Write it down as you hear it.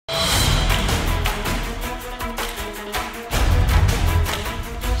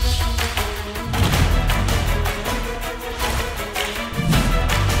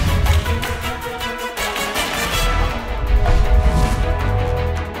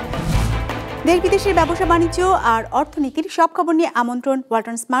দেশ বিদেশের ব্যবসা বাণিজ্য আর অর্থনীতির সব খবর নিয়ে আমন্ত্রণ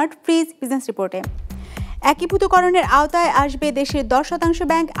ওয়ালটন স্মার্ট ফ্রিজ বিজনেস রিপোর্টে। একীভূতকরণের আওতায় আসবে দেশের 10%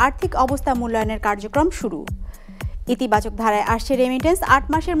 ব্যাংক আর্থিক অবস্থা মূল্যায়নের কার্যক্রম শুরু। ইতিবাচক ধারায় আসছে রেমিটেন্স 8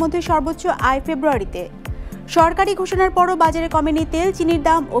 মাসের মধ্যে সর্বোচ্চ আয় ফেব্রুয়ারিতে। সরকারি ঘোষণার পরও বাজারে কমেনি তেল চিনির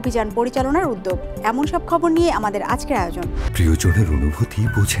দাম, অভিযান পরিচালনার উদ্যোগ। এমন সব খবর নিয়ে আমাদের আজকের আয়োজন। প্রিয়জনের অনুভূতি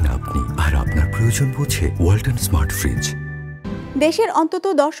বোঝেন আপনি, আর আপনার প্রয়োজন বোঝে ওয়ালটন স্মার্ট ফ্রিজ। দেশের অন্তত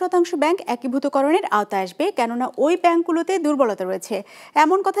 10% ব্যাংক একীভূতকরণের আওতায় আসবে, কেননা ওই ব্যাংকগুলোতে দুর্বলতা রয়েছে।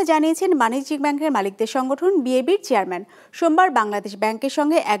 এমন কথা জানিয়েছেন বাণিজ্যিক ব্যাংকের মালিকদের সংগঠন বিএবির চেয়ারম্যান। সোমবার বাংলাদেশ ব্যাংকের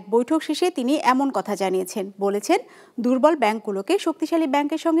সঙ্গে এক বৈঠক শেষে তিনি এমন কথা জানিয়েছেন। বলেছেন, দুর্বল ব্যাংকগুলোকে শক্তিশালী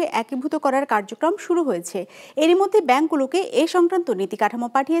ব্যাংকের সঙ্গে একীভূত করার কার্যক্রম শুরু হয়েছে। এরই মধ্যে ব্যাংকগুলোকে এ সংক্রান্ত নীতি কাঠামো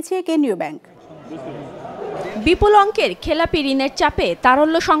পাঠিয়েছে কেন্দ্রীয় ব্যাংক। বিপুল অঙ্কের খেলাপি ঋণের চাপে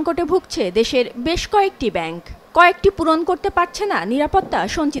তারল্য সংকটে ভুগছে দেশের বেশ কয়েকটি ব্যাংক। কয়েকটি পূরণ করতে পারছে না নিরাপত্তা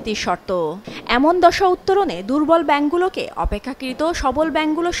সঞ্চিতির শর্ত। এমন দশা উত্তরণে দুর্বল ব্যাংকগুলোকে অপেক্ষাকৃত সবল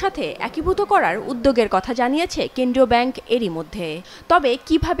ব্যাংকগুলোর সাথে একীভূত করার উদ্যোগের কথা জানিয়েছে কেন্দ্রীয় ব্যাংক এরই মধ্যে। তবে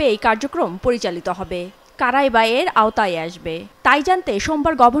কিভাবে এই কার্যক্রম পরিচালিত হবে, কারাই বা এর আওতায় আসবে, তাই জানতে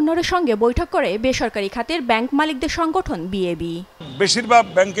সোমবার গভর্নরের সঙ্গে বৈঠক করে বেসরকারি খাতের ব্যাংক মালিকদের সংগঠন বিএবি। বেশিরভাগ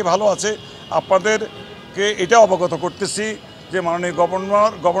ব্যাংকে ভালো আছে। আপনাদেরকে এটা অবগত করতেছি যে মাননীয়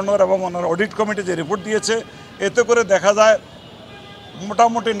গভর্নর এবং ওনার অডিট কমিটি যে রিপোর্ট দিয়েছে, এতে করে দেখা যায়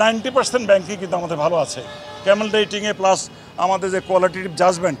মোটামুটি 90% ব্যাংকই কিন্তু আমাদের ভালো আছে। ক্যামেল রেটিংয়ে প্লাস আমাদের যে কোয়ালিটেটিভ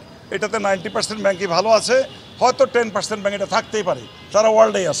জাজমেন্ট, এটাতে 90% ব্যাংকই ভালো আছে। হয়তো 10% ব্যাংক এটা থাকতেই পারে, সারা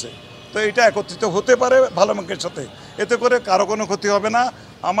ওয়ার্ল্ডেই আছে। তো এটা একত্রিত হতে পারে ভালো ব্যাংকের সাথে, এতে করে কারো কোনো ক্ষতি হবে না,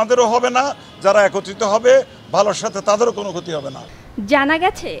 আমাদেরও হবে না। যারা একত্রিত হবে ভালোর সাথে তাদেরও কোনো ক্ষতি হবে না। জানা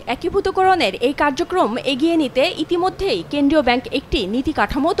গেছে, একীভূতকরণের এই কার্যক্রম এগিয়ে নিতে ইতিমধ্যেই কেন্দ্রীয় ব্যাংক একটি নীতি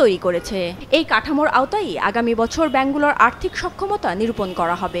কাঠামো তৈরি করেছে। এই কাঠামোর আওতায় আগামী বছর ব্যাংকগুলোর আর্থিক সক্ষমতা নিরূপণ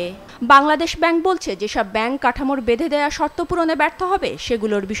করা হবে। বাংলাদেশ ব্যাংক বলছে, যেসব ব্যাংক কাঠামোর বেঁধে দেয়া শর্ত পূরণে ব্যর্থ হবে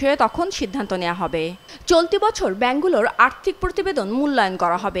সেগুলোর বিষয়ে তখন সিদ্ধান্ত নেওয়া হবে। চলতি বছর ব্যাংকগুলোর আর্থিক প্রতিবেদন মূল্যায়ন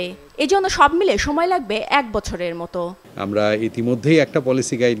করা হবে। এজন্য সব মিলে সময় লাগবে 1 বছরের মতো। আমরা ইতিমধ্যেই একটা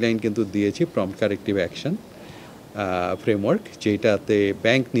পলিসি গাইডলাইন কিন্তু দিয়েছি, প্রম্পট কারেক্টিভ অ্যাকশন ফ্রেমওয়ার্ক, যেটাতে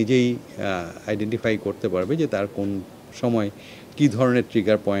ব্যাংক নিজেই আইডেন্টিফাই করতে পারবে যে তার কোন সময় কী ধরনের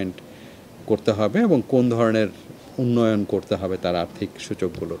ট্রিগার পয়েন্ট করতে হবে এবং কোন ধরনের উন্নয়ন করতে হবে তার আর্থিক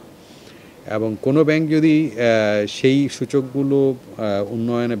সূচকগুলো। এবং কোনো ব্যাংক যদি সেই সূচকগুলো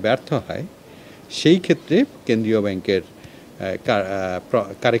উন্নয়নে ব্যর্থ হয়, সেই ক্ষেত্রে কেন্দ্রীয় ব্যাংকের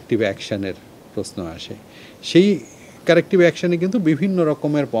কারেক্টিভ অ্যাকশানের প্রশ্ন আসে। সেই কারেক্টিভ অ্যাকশানে কিন্তু বিভিন্ন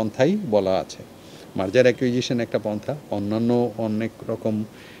রকমের পন্থাই বলা আছে। মার্জার অ্যাকুইজিশন একটা পন্থা, অন্যান্য অনেক রকম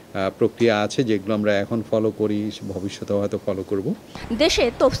প্রক্রিয়া আছে যেগুলো আমরা এখন ফলো করি, ভবিষ্যতে হয়তো ফলো করব। দেশে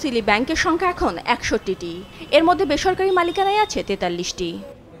তফসিলি ব্যাংকের সংখ্যা এখন 61টি, এর মধ্যে বেসরকারি মালিকানায় আছে 43টি।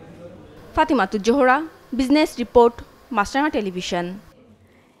 ফাতিমাতুজ Zohra, business report, Maasranga television.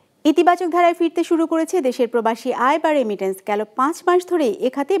 ইতিবাচক ধারায় ফিরতে শুরু করেছে দেশের প্রবাসী আয় বা রেমিটেন্স। গেল 5 মাস ধরেই এ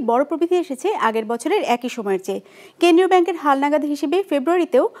খাতে বড় প্রবৃদ্ধি এসেছে আগের বছরের একই সময়ের চেয়ে। কেন্দ্রীয় ব্যাংকের হালনাগাদ হিসেবে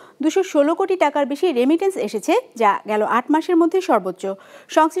ফেব্রুয়ারিতেও 216 কোটি টাকার বেশি রেমিটেন্স এসেছে, যা গেল 8 মাসের মধ্যে সর্বোচ্চ।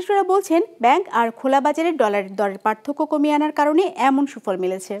 সংশ্লিষ্টরা বলছেন, ব্যাংক আর খোলা বাজারের ডলারের দরের পার্থক্য কমিয়ে আনার কারণে এমন সুফল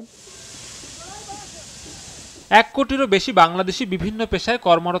মিলেছে। 1 কোটিরও বেশি বাংলাদেশি বিভিন্ন পেশায়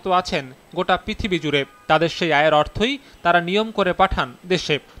কর্মরত আছেন গোটা পৃথিবী জুড়ে। তাদের সেই আয়ের অর্থই তারা নিয়ম করে পাঠান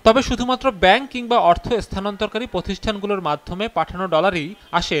দেশে। তবে শুধুমাত্র ব্যাংক কিংবা অর্থ স্থানান্তরকারী প্রতিষ্ঠানগুলোর মাধ্যমে পাঠানো ডলারই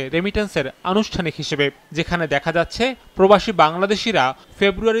আসে রেমিটেন্সের আনুষ্ঠানিক হিসেবে, যেখানে দেখা যাচ্ছে প্রবাসী বাংলাদেশিরা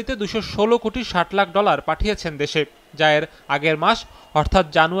ফেব্রুয়ারিতে 216 কোটি 60 লাখ ডলার পাঠিয়েছেন দেশে, যা এর আগের মাস অর্থাৎ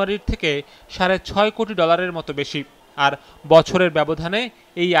জানুয়ারির থেকে 6.5 কোটি ডলারের মতো বেশি। আর বছরের ব্যবধানে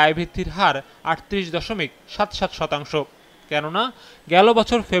এই আয় বৃদ্ধির হার 38.77%। কেননা গেল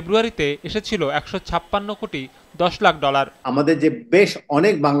বছর ফেব্রুয়ারিতে এসেছিল 156 কোটি 10 লাখ ডলার। আমাদের যে বেশ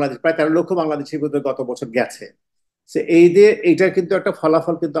অনেক বাংলাদেশ, প্রায় 13 লক্ষ বাংলাদেশি গত বছর গেছে, এই দিয়ে এইটার কিন্তু একটা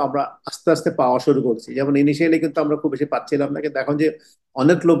ফলাফল কিন্তু আমরা আস্তে আস্তে পাওয়া শুরু করছি। যেমন ইনিশিয়ালি কিন্তু আমরা খুব বেশি পাচ্ছিলাম না, কিন্তু এখন যে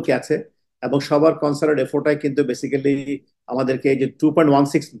অনেক লোক গেছে এবং সবার কনসার্ট এফোর্টাই কিন্তু বেসিক্যালি আমাদেরকে এই যে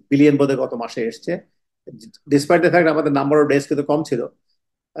 2.16 বিলিয়ন বোধহয় গত মাসে এসছে। ডিসপাইট দ্য ফ্যাক্ট আমাদের নাম্বার অফ ডেজ কিন্তু কম ছিল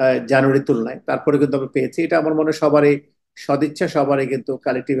জানুয়ারির তুলনায়, তারপরে কিন্তু আমরা পেয়েছি। এটা আমার মনে হয় সবারই সদিচ্ছা, সবারই কিন্তু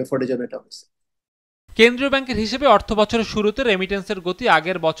কালেক্টিভ এফোর্টের জন্য এটা হয়েছে। কেন্দ্রীয় ব্যাংকের হিসেবে অর্থ বছরের শুরুতে রেমিটেন্সের গতি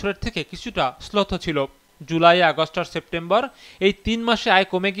আগের বছরের থেকে কিছুটা শ্লথ ছিল। জুলাই, আগস্ট আর সেপ্টেম্বর এই 3 মাসে আয়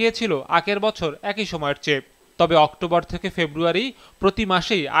কমে গিয়েছিল আগের বছর একই সময়ের চেয়ে। তবে অক্টোবর থেকে ফেব্রুয়ারি প্রতি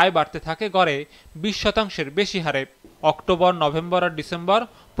মাসেই আয় বাড়তে থাকে গড়ে 20% বেশি হারে। অক্টোবর, নভেম্বর আর ডিসেম্বর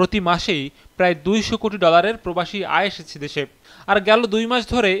প্রতি মাসেই প্রায় 200 কোটি ডলারের প্রবাসী আয় এসেছে দেশে। আর গেল 2 মাস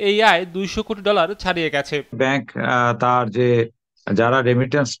ধরে এই আয় 200 কোটি ডলার ছাড়িয়ে গেছে। ব্যাংক তার যে যারা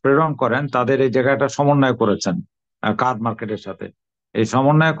রেমিটেন্স প্রেরণ করেন তাদের এই জায়গাটা সমন্বয় করেছেন কার্ড মার্কেটের সাথে। এই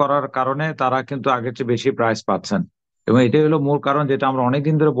সমন্বয় করার কারণে তারা কিন্তু আগের চেয়ে বেশি প্রাইস পাচ্ছেন, এবং এটাই হলো মূল কারণ, যেটা আমরা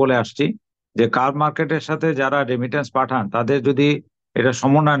অনেকদিন ধরে বলে আসছি, যে কার্ড মার্কেটের সাথে যারা রেমিটেন্স পাঠান তাদের যদি এটা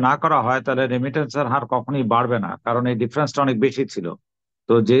সমন্বয় না করা হয় তাহলে রেমিটেন্সের হার কখনোই বাড়বে না, কারণ এই ডিফারেন্সটা অনেক বেশি ছিল।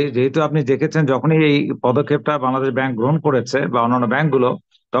 তো যেহেতু আপনি দেখেছেন যখনই এই পদক্ষেপটা বাংলাদেশ ব্যাংক গ্রহণ করেছে বা অন্যান্য ব্যাংকগুলো,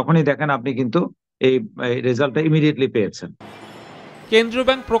 তখনই দেখেন আপনি কিন্তু এই রেজাল্টটা ইমিডিয়েটলি পেয়েছেন। কেন্দ্রীয়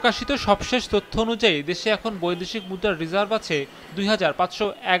ব্যাংক প্রকাশিত সবশেষ তথ্য অনুযায়ী দেশে এখন বৈদেশিক মুদ্রার রিজার্ভ আছে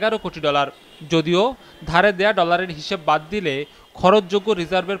 $2,511 কোটি। যদিও ধারে দেয়া ডলারের হিসেব বাদ দিলে খরচযোগ্য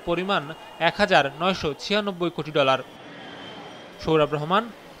রিজার্ভের পরিমাণ $1,996 কোটি। সৌরভ রহমান,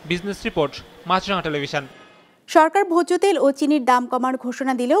 বিজনেস রিপোর্ট, মাছরাঙা টেলিভিশন। সরকার ভোজ্য তেল ও চিনির দাম কমার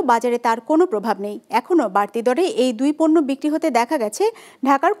ঘোষণা দিলেও বাজারে তার কোনো প্রভাব নেই। এখনও বাড়তি দরে এই দুই পণ্য বিক্রি হতে দেখা গেছে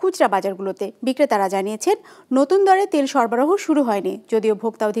ঢাকার খুচরা বাজারগুলোতে। বিক্রেতারা জানিয়েছেন, নতুন দরে তেল সরবরাহ শুরু হয়নি, যদিও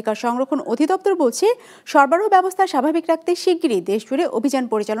ভোক্তা অধিকার সংরক্ষণ অধিদপ্তর বলছে সরবরাহ ব্যবস্থা স্বাভাবিক রাখতে শিগগিরই দেশজুড়ে অভিযান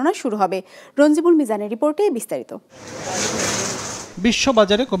পরিচালনা শুরু হবে। রঞ্জিবুল মিজানের রিপোর্টে বিস্তারিত।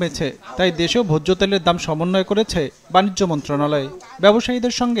 বিশ্ববাজারে কমেছে, তাই দেশেও ভোজ্য তেলের দাম সমন্বয় করেছে বাণিজ্য মন্ত্রণালয়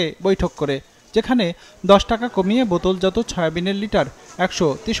ব্যবসায়ীদের সঙ্গে বৈঠক করে, যেখানে 10 টাকা কমিয়ে বোতলজাত সয়াবিনের লিটার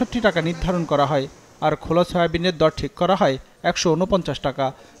 163 টাকা নির্ধারণ করা হয়, আর খোলা সয়াবিনের দর ঠিক করা হয় 149 টাকা।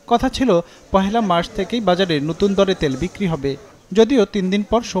 কথা ছিল 1 মার্চ থেকেই বাজারে নতুন দরে তেল বিক্রি হবে। যদিও 3 দিন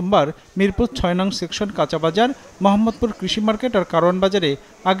পর সোমবার মিরপুর 6 নং সেকশন কাঁচা বাজার, মোহাম্মদপুর কৃষি মার্কেট আর কারওয়ান বাজারে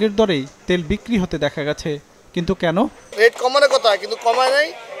আগের দরেই তেল বিক্রি হতে দেখা গেছে। কিন্তু কেন? রেট কমানোর কথা, কিন্তু কমায় নাই,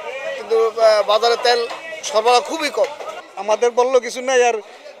 কিন্তু বাজারে তেল সরবরাহ খুবই কম। আমাদের বললো কিছু নাই, আর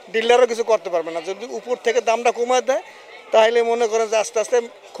ডিলারও কিছু করতে পারবে না। যদি উপর থেকে দামটা কমায় দেয় তাহলে মনে করেন যে আস্তে আস্তে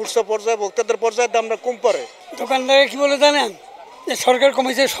খুচরা পর্যায়ে ভোক্তাদের পর্যায়ে দামটা কম পড়ে। দোকানদারে কি বলে জানেন, যে সরকার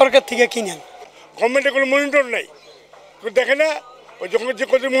কমেছে, সরকার থেকে কিনেন। গভর্নমেন্টের কোনো মনিটর নাই, দেখে না, ওই যখন যে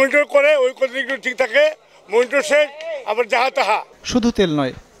কত মনিটর করে ওই কত ঠিক থাকে, মনিটর শেষ আবার যাহা তাহা। শুধু তেল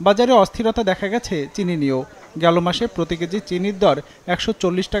নয়, বাজারে অস্থিরতা দেখা গেছে চিনি নিয়েও। গেল মাসে প্রতি কেজি চিনির দর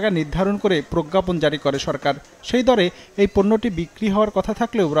 140 টাকা নির্ধারণ করে প্রজ্ঞাপন জারি করে সরকার। সেই দরে এই পণ্যটি বিক্রি হওয়ার কথা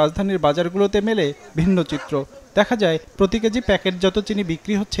থাকলেও রাজধানীর বাজারগুলোতে মেলে ভিন্ন চিত্র। দেখা যায় প্রতি কেজি প্যাকেটজাত চিনি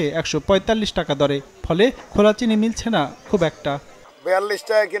বিক্রি হচ্ছে 145 টাকা দরে, ফলে খোলা চিনি মিলছে না খুব একটা। 42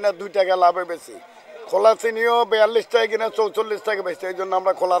 টাকা কিনা 2 টাকা লাভে বেশি, খোলা চিনিও 42 টাকা কিনা 44 টাকা বেশি, এই জন্য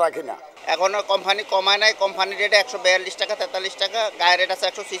আমরা খোলা রাখি না। এখনো কোম্পানি কমায় নাই, কোম্পানি রেটে 142 টাকা 43 টাকা, গায়ের রেট আছে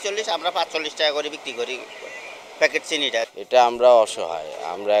 146, আমরা 45 টাকা করে বিক্রি করি প্যাকেট চিনিটা। এটা আমরা অসহায়,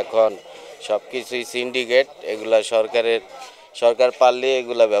 আমরা এখন সব কিছুই সিন্ডিকেট, এগুলা সরকার পারলে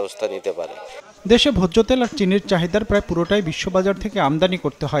এগুলা ব্যবস্থা নিতে পারে। দেশে ভোজ্য তেল আর চিনির চাহিদার প্রায় পুরোটাই বিশ্ববাজার থেকে আমদানি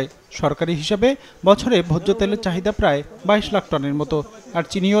করতে হয়। সরকারি হিসাবে বছরে ভোজ্য তেলের চাহিদা প্রায় 22 লাখ টনের মতো, আর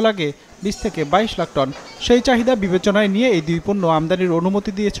চিনিও লাগে 20 থেকে 22 লাখ টন। সেই চাহিদা বিবেচনায় নিয়ে এই দুই পণ্য আমদানির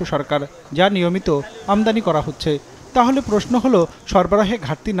অনুমতি দিয়েছে সরকার, যা নিয়মিত আমদানি করা হচ্ছে। তাহলে প্রশ্ন হলো, সরবরাহে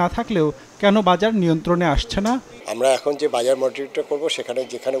ঘাটতি না থাকলেও কেন বাজার নিয়ন্ত্রণে আসছে না? আমরা এখন যে বাজার মনিটরিংটা করব,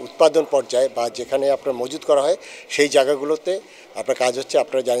 যেখানে উৎপাদন পর্যায়ে বা যেখানে আপনার মজুত করা হয় সেই জায়গাগুলোতে আপনার কাজ হচ্ছে।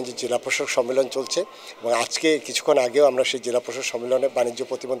 আপনারা জানেন যে জেলা প্রশাসক সম্মেলন চলছে, এবং আজকে কিছুক্ষণ আগেও আমরা সেই জেলা প্রশাসক সম্মেলনে বাণিজ্য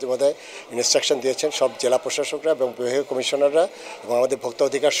প্রতিমন্ত্রী মহোদয় ইনস্ট্রাকশন দিয়েছেন সব জেলা প্রশাসকরা এবং বিভাগীয় কমিশনাররা এবং আমাদের ভোক্তা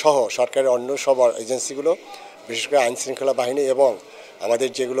অধিকার সহ সরকারের অন্য সব এজেন্সিগুলো, বিশেষ করে আইন শৃঙ্খলা বাহিনী এবং আমাদের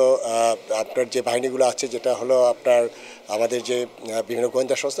যেগুলো আপনার যে বাহিনীগুলো আছে, যেটা হলো আপনার আমাদের যে বিভিন্ন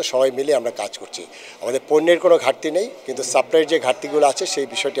গোয়েন্দা সংস্থা, সবাই মিলে আমরা কাজ করছি। আমাদের পণ্যের কোনো ঘাটতি নেই, কিন্তু সাপ্লাইয়ের যে ঘাটতিগুলো আছে সেই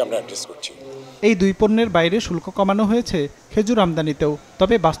বিষয়টি আমরা অ্যাড্রেস করছি। এই দুই পণ্যের বাইরে শুল্ক কমানো হয়েছে খেজুর আমদানিতেও,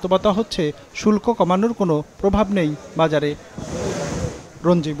 তবে বাস্তবতা হচ্ছে শুল্ক কমানোর কোনো প্রভাব নেই বাজারে।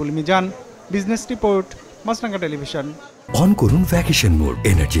 Ranjibul Mizan, business report, Maasranga television. On করুন ভ্যাকেশন মোড,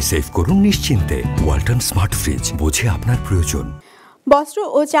 এনার্জি সেভ করুন নিশ্চিন্তে। ওয়ালটন স্মার্ট ফ্রিজ, বোঝে আপনার প্রয়োজন। বস্ত্র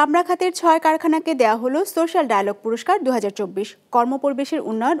ও চামড়া খাতের 6 কারখানাকে দেয়া হলো সোশ্যাল ডায়ালগ পুরস্কার 2024। কর্মপরিবেশের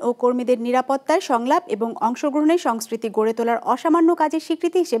উন্নয়ন ও কর্মীদের নিরাপত্তার, সংলাপ এবং অংশগ্রহণের সংস্কৃতি গড়ে তোলার অসামান্য কাজের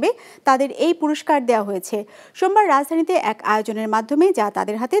স্বীকৃতি হিসেবে তাদের এই পুরস্কার দেওয়া হয়েছে সোমবার রাজধানীতে এক আয়োজনের মাধ্যমে, যা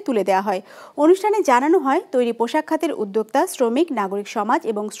তাদের হাতে তুলে দেওয়া হয়। অনুষ্ঠানে জানানো হয়, তৈরি পোশাক খাতের উদ্যোক্তা, শ্রমিক, নাগরিক সমাজ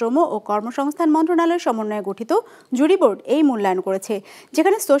এবং শ্রম ও কর্মসংস্থান মন্ত্রণালয়ের সমন্বয়ে গঠিত জুরি বোর্ড এই মূল্যায়ন করেছে,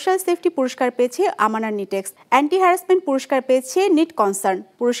 যেখানে সোশ্যাল সেফটি পুরস্কার পেয়েছে আমানা নিটেক্স, অ্যান্টি হ্যারাসমেন্ট পুরস্কার পেয়েছে নিট কনসার্ন।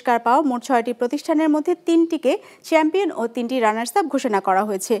 পুরস্কার পাওয়া মোট 6টি প্রতিষ্ঠানের মধ্যে 3টিকে চ্যাম্পিয়ন ও 3টি রানার্স আপ ঘোষণা করা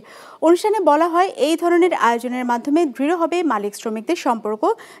হয়েছে। অনুষ্ঠানে বলা হয়, এই ধরনের আয়োজনের মাধ্যমে দৃঢ় হবে মালিক শ্রমিকদের সম্পর্ক,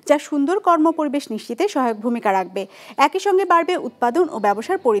 যা সুন্দর কর্মপরিবেশ নিশ্চিতে সহায়ক ভূমিকা রাখবে। একই সঙ্গে বাড়বে উৎপাদন ও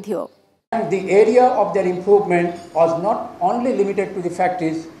ব্যবসার পরিধিও। The area of their improvement was not only limited to the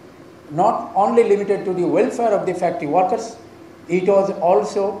factories, not only limited to the welfare of the factory workers, it was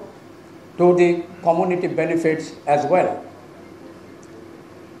also to the community benefits as well.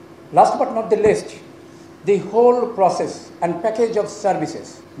 Last but not the least, the whole process and package of services,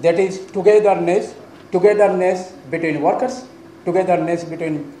 that is togetherness between workers, togetherness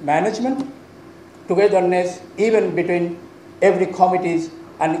between management, togetherness even between every committees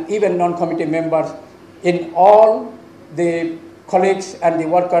and even non-committee members in all the colleagues and the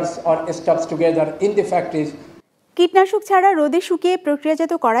workers or staffs together in the factories. কীটনাশক ছাড়া রোদে শুকিয়ে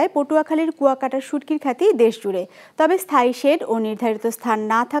প্রক্রিয়াজাত করায় পটুয়াখালীর কুয়াকাটার শুটকির খ্যাতি দেশ জুড়ে। তবে স্থায়ী শেড ও নির্ধারিত স্থান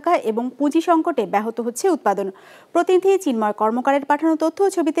না থাকা এবং পুঁজি সংকটে ব্যাহত হচ্ছে উৎপাদন। প্রতিনিধি চিন্ময় কর্মকারের পাঠানো তথ্য ও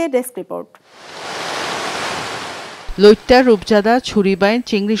ছবিতে ডেস্ক রিপোর্ট। লইট্টা, রূপচাঁদা, ছুরিবাইন,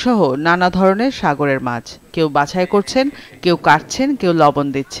 চিংড়ি সহ নানা ধরনের সাগরের মাছ কেউ বাছাই করছেন, কেউ কাটছেন, কেউ লবণ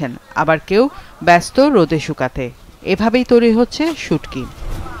দিচ্ছেন, আবার কেউ ব্যস্ত রোদে শুকাতে। এভাবেই তৈরি হচ্ছে শুটকি।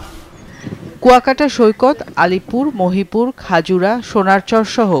 কুয়াকাটা সৈকত, আলিপুর, মহিপুর, খাজুরা, সোনারচর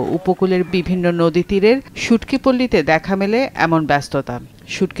সহ উপকূলের বিভিন্ন নদী তীরের শুটকিপল্লীতে দেখা মেলে এমন ব্যস্ততা।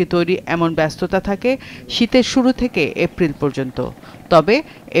 শুটকি তৈরি এমন ব্যস্ততা থাকে শীতের শুরু থেকে এপ্রিল পর্যন্ত। তবে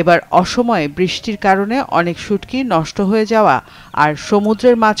এবার অসময়ে বৃষ্টির কারণে অনেক শুটকি নষ্ট হয়ে যাওয়া আর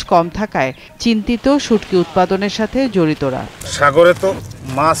সমুদ্রের মাছ কম থাকায় চিন্তিত শুটকি উৎপাদনের সাথে জড়িতরা। সাগরে তো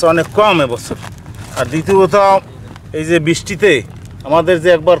মাছ অনেক কম এবছর, আর দ্বিতীয়ত এই যে বৃষ্টিতে আমাদের যে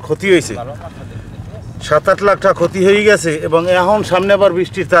একবার ক্ষতি হয়েছে, 7-8 লাখ টাকা ক্ষতি হয়ে গেছে, এবং এখন সামনে আবার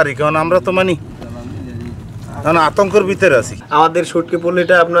বৃষ্টির তারিখ, কারণ আমরা তো আতঙ্কের ভিতরে আছি। আমাদের শুটকি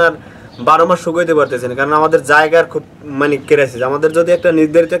পল্লীটা আপনার 12 মাস শুকাইতে পারতেছেন, কারণ আমাদের জায়গার খুব ক্রাইসিস। আমাদের যদি একটা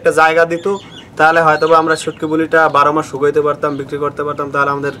নির্ধারিত একটা জায়গা দিত তাহলে হয়তো আমরা শুটকি পল্লীটা 12 মাস শুকাইতে পারতাম, বিক্রি করতে পারতাম, তাহলে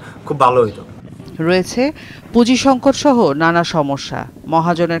আমাদের খুব ভালো হইতো। রয়েছে পুঁজি সংকট সহ নানা সমস্যা।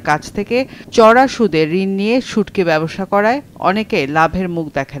 মহাজনের কাছ থেকে চড়া সুদে ঋণ নিয়ে শুটকি ব্যবসা করায় অনেকে লাভের মুখ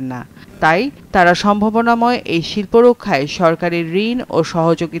দেখেন না। তাই তারা সম্ভাবনাময় এই শিল্প রক্ষায় সরকারি ঋণ ও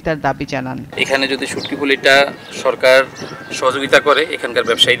সহযোগিতার দাবি জানান। এখানে যদি শুটকি পল্লীটা সরকার সহযোগিতা করে এখানকার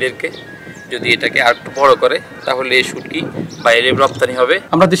ব্যবসায়ীদেরকে, যদি এটাকে আর একটু বড় করে, তাহলে এই শুটকি বাইরে রপ্তানি হবে।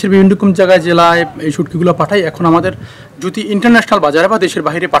 আমরা দেশের বিভিন্ন রকম জায়গায় জেলায় এই শুটকিগুলো পাঠাই। এখন আমাদের যদি ইন্টারন্যাশনাল বাজারে বা দেশের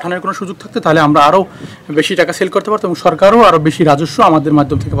বাইরে পাঠানোর কোনো সুযোগ থাকতো তাহলে আমরা আরও বেশি টাকা সেল করতে পারতাম এবং সরকারও আরও বেশি রাজস্ব আমাদের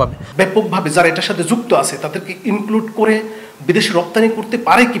মাধ্যম থেকে পাবে। ব্যাপকভাবে যারা এটার সাথে যুক্ত আছে তাদেরকে ইনক্লুড করে বিদেশে রপ্তানি করতে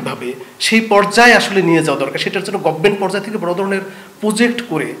পারে কিভাবে, সেই পর্যায়ে আসলে নিয়ে যাওয়া দরকার। সেটার জন্য গভর্নমেন্ট পর্যায় থেকে বড় ধরনের প্রজেক্ট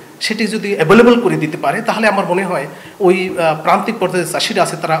করে সেটি যদি অ্যাভেলেবল করে দিতে পারে তাহলে আমার মনে হয় ওই প্রান্তিক পর্যায়ে চাষিরা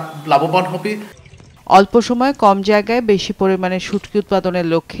আছে তারা লাভবান হবে। অল্প সময়ে কম জায়গায় বেশি পরিমাণে শুটকি উৎপাদনের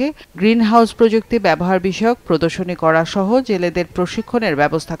লক্ষ্যে গ্রিন হাউস প্রযুক্তি ব্যবহার বিষয়ক প্রদর্শনী করা সহ জেলেদের প্রশিক্ষণের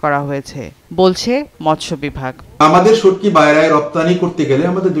ব্যবস্থা করা হয়েছে বলছে মৎস্য বিভাগ। আমাদের শুটকি বাইরে রপ্তানি করতে গেলে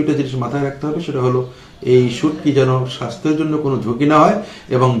আমাদের দুইটা জিনিস মাথায় রাখতে হবে, সেটা হলো এই শুটকি যেন স্বাস্থ্যের জন্য কোনো ঝুঁকি না হয়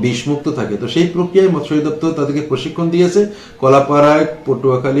এবং বিষমুক্ত থাকে। তো সেই প্রক্রিয়ায় মৎস্য অধিদপ্তর তাদেরকে প্রশিক্ষণ দিয়েছে। কলাপাড়ায়,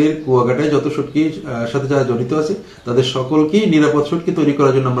 পটুয়াখালীর, কুয়াকাটায় যত শুটকির সাথে যারা জড়িত আছে তাদের সকলকেই নিরাপদ শুটকি তৈরি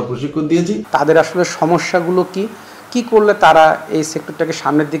করার জন্য আমরা প্রশিক্ষণ দিয়েছি। তাদের আসলে সমস্যাগুলো কি করলে তারা এই সেক্টরটাকে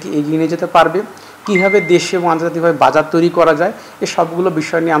সামনের দিকে এগিয়ে নিয়ে যেতে পারবে, কিভাবে দেশে এবং আন্তর্জাতিকভাবে বাজার তৈরি করা যায়, এই সবগুলো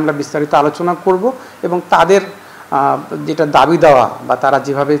বিষয় নিয়ে আমরা বিস্তারিত আলোচনা করব এবং তাদের যেটা দাবি দেওয়া বা তারা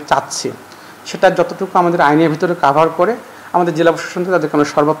যেভাবে চাচ্ছে সেটা যতটুকু আমাদের আইনের ভিতরে কাভার করে আমাদের জেলা প্রশাসন তাদেরকে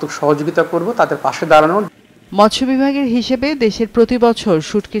আমরা সর্বাত্মক সহযোগিতা করব, তাদের পাশে দাঁড়ানোর। মৎস্য বিভাগের হিসেবে দেশের প্রতি বছর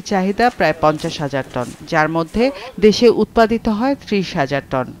শুটকির চাহিদা প্রায় 50,000 টন, যার মধ্যে দেশে উৎপাদিত হয় 30,000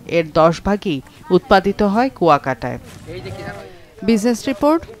 টন। এর 10 ভাগই উৎপাদিত হয় কুয়াকাটায়। বিজনেস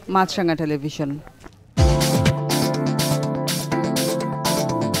রিপোর্ট, মাছরাঙ্গা টেলিভিশন।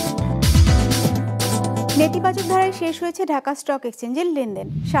 নেতিবাচক ধারায় শেষ হয়েছে ঢাকা স্টক এক্সচেঞ্জের লেনদেন।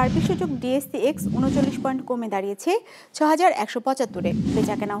 সার্বিক সূচক DSCX 39 পয়েন্ট কমে দাঁড়িয়েছে 6175-এ।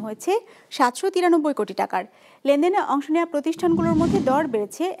 বেচাকেনা হয়েছে 793 কোটি টাকার। লেনদেনে অংশ নেওয়া প্রতিষ্ঠানগুলোর মধ্যে দর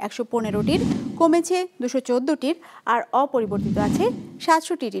বেড়েছে 115টির, কমেছে 214টির, আর অপরিবর্তিত আছে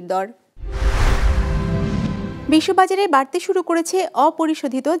 700টির দর। বিশ্ববাজারে বাড়তে শুরু করেছে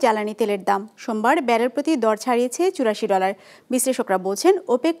অপরিশোধিত জ্বালানি তেলের দাম। সোমবার ব্যারেল প্রতি দর ছাড়িয়েছে $84। বিশ্লেষকরা বলছেন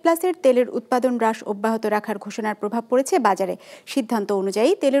ওপেক প্লাসের তেলের উৎপাদন হ্রাস অব্যাহত রাখার ঘোষণার প্রভাব পড়েছে বাজারে। সিদ্ধান্ত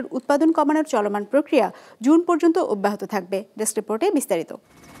অনুযায়ী তেলের উৎপাদন কমানোর চলমান প্রক্রিয়া জুন পর্যন্ত অব্যাহত থাকবে। ডেস্ক রিপোর্টে বিস্তারিত।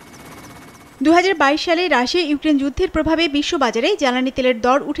 2022 সালে রাশিয়া ইউক্রেন যুদ্ধের প্রভাবে বিশ্ববাজারে জ্বালানি তেলের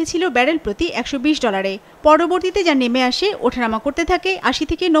দর উঠেছিল ব্যারেল প্রতি $120। পরবর্তীতে যা নেমে আসে ওঠানামা করতে থাকে $80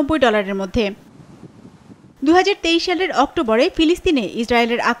 থেকে $90 মধ্যে। 2023 সালের অক্টোবরে ফিলিস্তিনে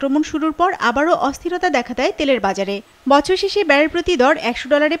ইসরায়েলের আক্রমণ শুরুর পর আবারও অস্থিরতা দেখা দেয় তেলের বাজারে। বছর শেষে ব্যারেল প্রতি দর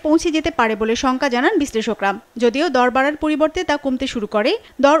 $100 পৌঁছে যেতে পারে বলে শঙ্কা জানান বিশ্লেষকরা। যদিও দর বাড়ার পরিবর্তে তা কমতে শুরু করে,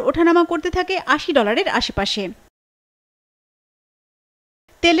 দর ওঠানামা করতে থাকে $80 আশেপাশে।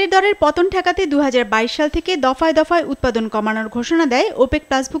 তেলের দরের পতন ঠেকাতে 2022 সাল থেকে দফায় দফায় উৎপাদন কমানোর ঘোষণা দেয় ওপেক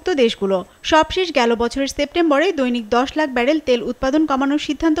প্লাসভুক্ত দেশগুলো। সবশেষ গেল বছরের সেপ্টেম্বরে দৈনিক 10 লাখ ব্যারেল তেল উৎপাদন কমানোর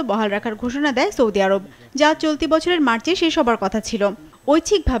সিদ্ধান্ত বহাল রাখার ঘোষণা দেয় সৌদি আরব, যা চলতি বছরের মার্চে শেষ হবার কথা ছিল।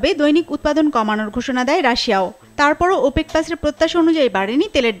 ঐচ্ছিকভাবে দৈনিক উৎপাদন কমানোর ঘোষণা দেয় রাশিয়াও। তারপরও ওপেক প্লাসের প্রত্যাশা অনুযায়ী বাড়েনি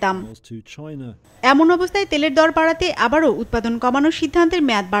তেলের দাম। এমন অবস্থায় তেলের দর বাড়াতে আবারও উৎপাদন কমানোর সিদ্ধান্তের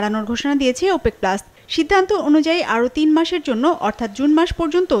মেয়াদ বাড়ানোর ঘোষণা দিয়েছে ওপেক প্লাস। সিদ্ধান্ত অনুযায়ী আরও 3 মাসের জন্য অর্থাৎ জুন মাস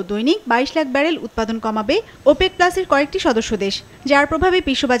পর্যন্ত দৈনিক 22 লাখ ব্যারেল উৎপাদন কমাবে ওপেক প্লাসের কয়েকটি সদস্য দেশ, যার প্রভাবে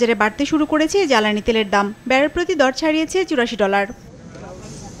বিশ্ববাজারে বাড়তে শুরু করেছে জ্বালানি তেলের দাম। ব্যারেল প্রতি দর ছাড়িয়েছে $84।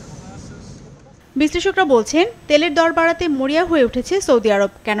 বিশ্লেষকরা বলছেন, তেলের দর বাড়াতে মরিয়া হয়ে উঠেছে সৌদি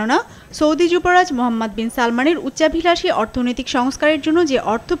আরব, কেননা সৌদি যুবরাজ মোহাম্মদ বিন সালমানের উচ্চাভিলাষী অর্থনৈতিক সংস্কারের জন্য যে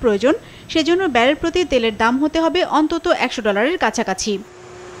অর্থ প্রয়োজন, সেজন্য ব্যারেল প্রতি তেলের দাম হতে হবে অন্তত $100 কাছাকাছি।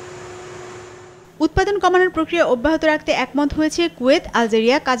 উৎপাদন কমানোর প্রক্রিয়া অব্যাহত রাখতে একমত হয়েছে Kuwait,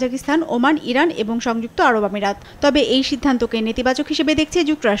 Algeria, Kazakhstan, Oman, Iran এবং সংযুক্ত আরব আমিরাত। তবে এই সিদ্ধান্তকে নেতিবাচক হিসেবে দেখছে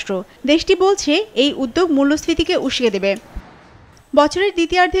যুক্তরাষ্ট্র। দেশটি বলছে, এই উদ্যোগ মূল্যস্ফীতিকে উস্কে দেবে। বছরের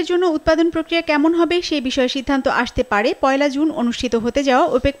দ্বিতীয়ার্ধের জন্য উৎপাদন প্রক্রিয়া কেমন হবে সেই বিষয়ে সিদ্ধান্ত আসতে পারে 1 জুন অনুষ্ঠিত হতে যাওয়া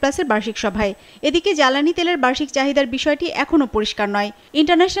ওপেক প্লাসের বার্ষিক সভায়। এদিকে জ্বালানি তেলের বার্ষিক চাহিদার বিষয়টি এখনও পরিষ্কার নয়।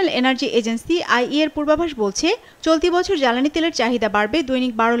 ইন্টারন্যাশনাল এনার্জি এজেন্সি IEA এর পূর্বাভাস বলছে, চলতি বছর জ্বালানি তেলের চাহিদা বাড়বে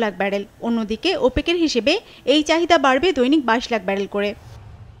দৈনিক 12 লাখ ব্যারেল। অন্যদিকে ওপেকের হিসেবে এই চাহিদা বাড়বে দৈনিক 22 লাখ ব্যারেল করে।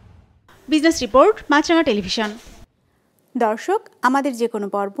 বিজনেস রিপোর্ট, মাছরাঙা টেলিভিশন। দর্শক, আমাদের যে কোনো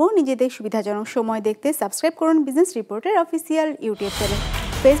পর্ব নিজেদের সুবিধাজনক সময় দেখতে সাবস্ক্রাইব করুন বিজনেস রিপোর্টের অফিসিয়াল ইউটিউব চ্যানেল।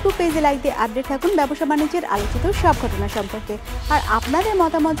 ফেসবুক পেজে লাইক দিয়ে আপডেট থাকুন ব্যবসা বাণিজ্যের আলোচিত সব ঘটনা সম্পর্কে। আর আপনাদের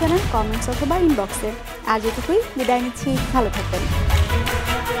মতামত জানান কমেন্টস অথবা ইনবক্সে। আজ এটুকুই, বিদায় নিচ্ছি, ভালো থাকবেন।